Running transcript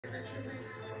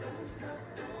Don't stop,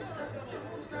 don't stop,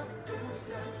 don't stop, don't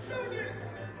stop. Shaggy!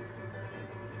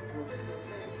 The way you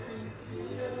make me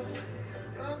feel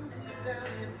from deep down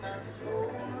in my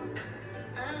soul,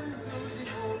 I'm losing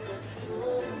all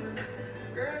control.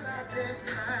 Girl, I can't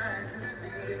hide this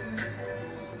feeling.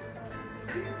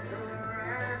 Feels so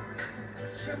right.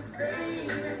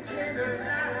 Champagne and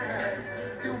candlelight.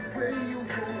 The way you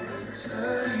hold me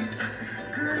tight.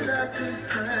 Girl, I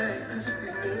can't hide this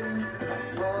feeling.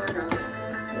 Oh, no.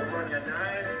 Woman, you're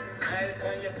nice. Smile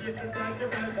on your face is like you're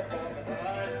right upon the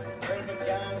line. Girl, me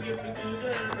can't wait to give you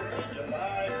everything you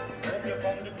like. Hope you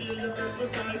found the deal your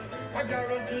Christmas night. I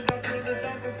guarantee that you'll be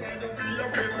satisfied. Don't be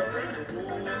afraid to break the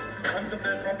rules. And to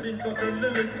better things, so tell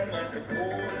the little man to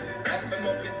cool. And my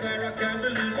love is where I can't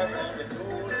believe I found the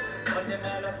tool. And them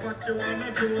all that's what you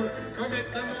wanna do. So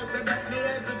make the most of that me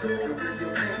have to do. The way you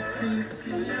make me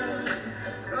feel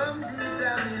from deep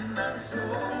down in my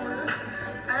soul,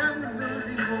 I'm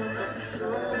losing all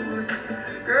control.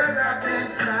 Girl, I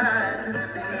can't hide this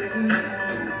feeling.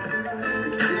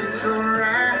 It feels so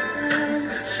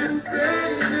right.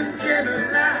 Champagne and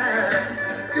candlelight.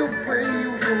 The way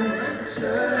you hold me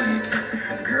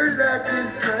tight. Girl, I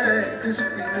can't fight this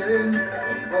feeling.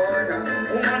 Oh, no.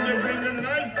 Woman, you bring the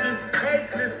nicest,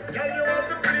 priceless. Tell you what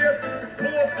the place.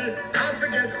 Post it, can't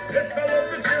forget. Yes, I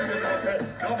love the children. I said,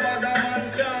 no bother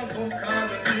man can't come call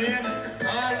your name.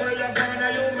 All where you're gonna,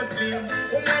 you me claim.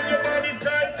 Woman, your body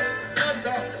tight.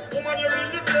 Answer. Woman, you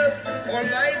really blessed. All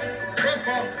light,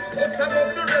 proper. What's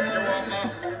above the rest? You are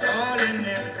my darling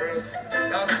empress.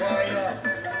 That's why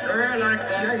girl, I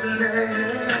can't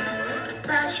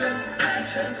Passion,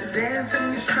 passion, to dance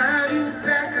and you smile, you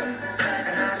beckon.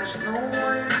 And I just know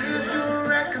what it is you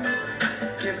reckon.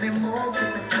 Give me more,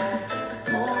 more,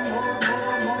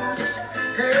 yes.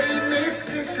 Hey, Miss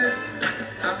Kisses,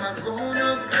 I'm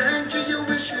gonna grant you your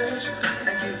wishes.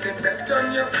 And you can bet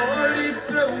on your four-leaf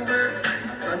clover.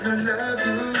 I'm gonna love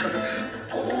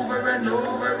you over and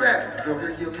over again. The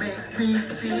way you make me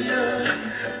feel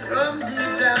from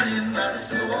deep down in my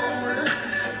soul,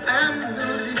 I'm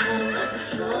losing all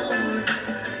control.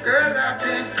 Girl, I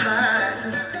can't fight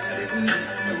this feeling.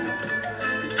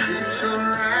 It feels so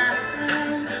right.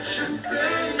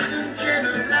 Champagne and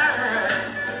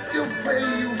candlelight. The way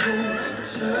you hold me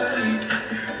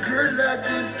tight. Girl, I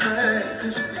can't fight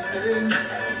this feeling.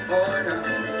 Oh, no.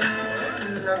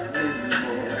 Love me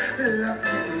more. Love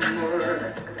me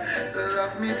more.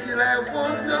 Love me till I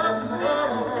want no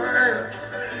more.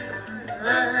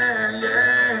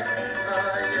 Yeah.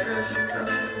 Yes,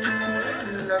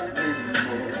 love me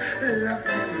more, love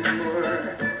me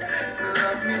more,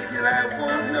 love me till I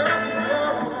want no more.